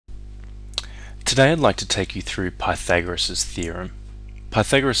Today I'd like to take you through Pythagoras' theorem.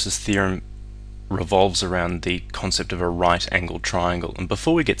 Pythagoras' theorem revolves around the concept of a right-angled triangle, and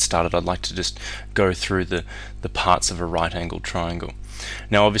before we get started I'd like to just go through the parts of a right-angled triangle.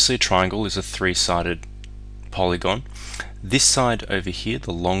 Now obviously a triangle is a three-sided polygon. This side over here,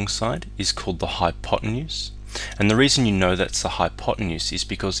 the long side, is called the hypotenuse, and the reason you know that's the hypotenuse is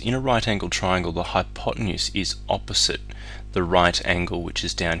because in a right-angled triangle the hypotenuse is opposite the right angle which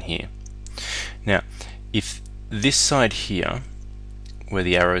is down here. Now, if this side here, where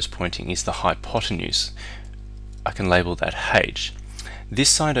the arrow is pointing, is the hypotenuse, I can label that H. This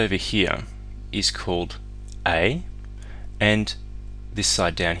side over here is called A, and this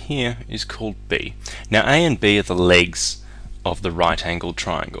side down here is called B. Now, A and B are the legs of the right-angled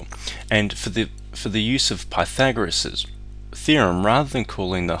triangle, and for the use of Pythagoras' theorem, rather than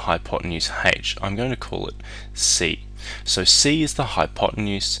calling the hypotenuse H, I'm going to call it C. So C is the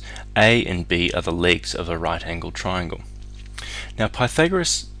hypotenuse, A and B are the legs of a right-angled triangle. Now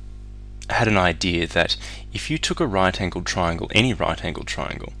Pythagoras had an idea that if you took a right-angled triangle, any right-angled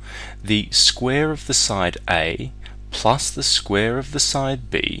triangle, the square of the side A plus the square of the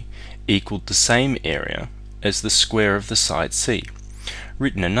side B equaled the same area as the square of the side C.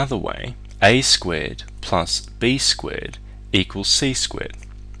 Written another way, A squared plus B squared equals C squared.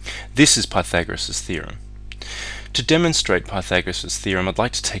 This is Pythagoras' theorem. To demonstrate Pythagoras' theorem, I'd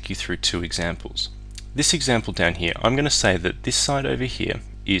like to take you through two examples. This example down here, I'm going to say that this side over here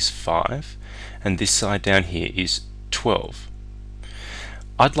is 5 and this side down here is 12.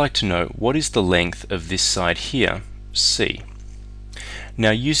 I'd like to know what is the length of this side here, C.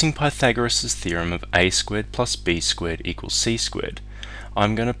 Now using Pythagoras' theorem of A squared plus B squared equals C squared,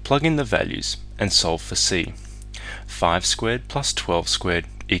 I'm going to plug in the values and solve for C. 5 squared plus 12 squared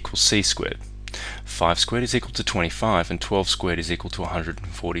equals C squared. 5 squared is equal to 25 and 12 squared is equal to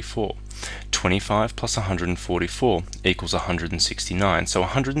 144. 25 plus 144 equals 169, so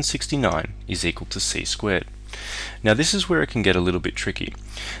 169 is equal to C squared. Now this is where it can get a little bit tricky.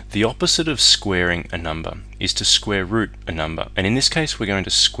 The opposite of squaring a number is to square root a number, and in this case we're going to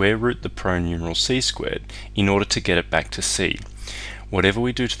square root the pronumeral C squared in order to get it back to C. Whatever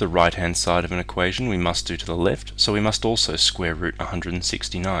we do to the right hand side of an equation we must do to the left, so we must also square root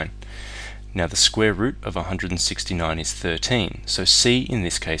 169. Now the square root of 169 is 13, so C in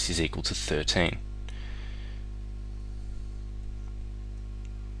this case is equal to 13.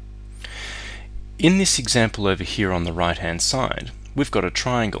 In this example over here on the right hand side, we've got a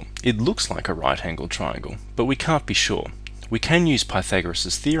triangle. It looks like a right-angled triangle, but we can't be sure. We can use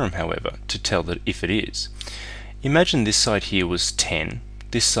Pythagoras' theorem, however, to tell that if it is. Imagine this side here was 10,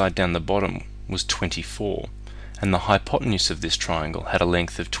 this side down the bottom was 24, and the hypotenuse of this triangle had a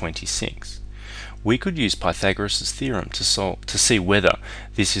length of 26. We could use Pythagoras' theorem to see whether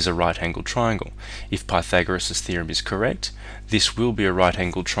this is a right-angled triangle. If Pythagoras' theorem is correct, this will be a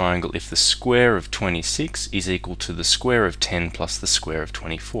right-angled triangle if the square of 26 is equal to the square of 10 plus the square of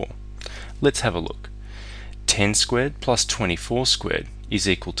 24. Let's have a look. 10 squared plus 24 squared is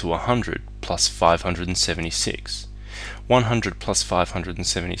equal to 100 plus 576. 100 plus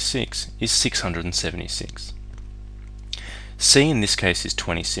 576 is 676. C in this case is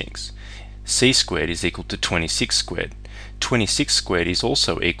 26. C squared is equal to 26 squared. 26 squared is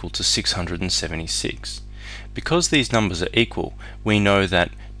also equal to 676. Because these numbers are equal, we know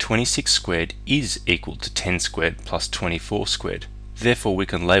that 26 squared is equal to 10 squared plus 24 squared. Therefore we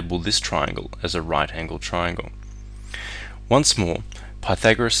can label this triangle as a right-angled triangle. Once more,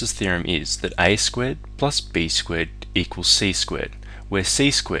 Pythagoras' theorem is that A squared plus B squared equals C squared, where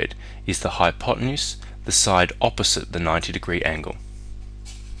C squared is the hypotenuse, the side opposite the 90-degree angle.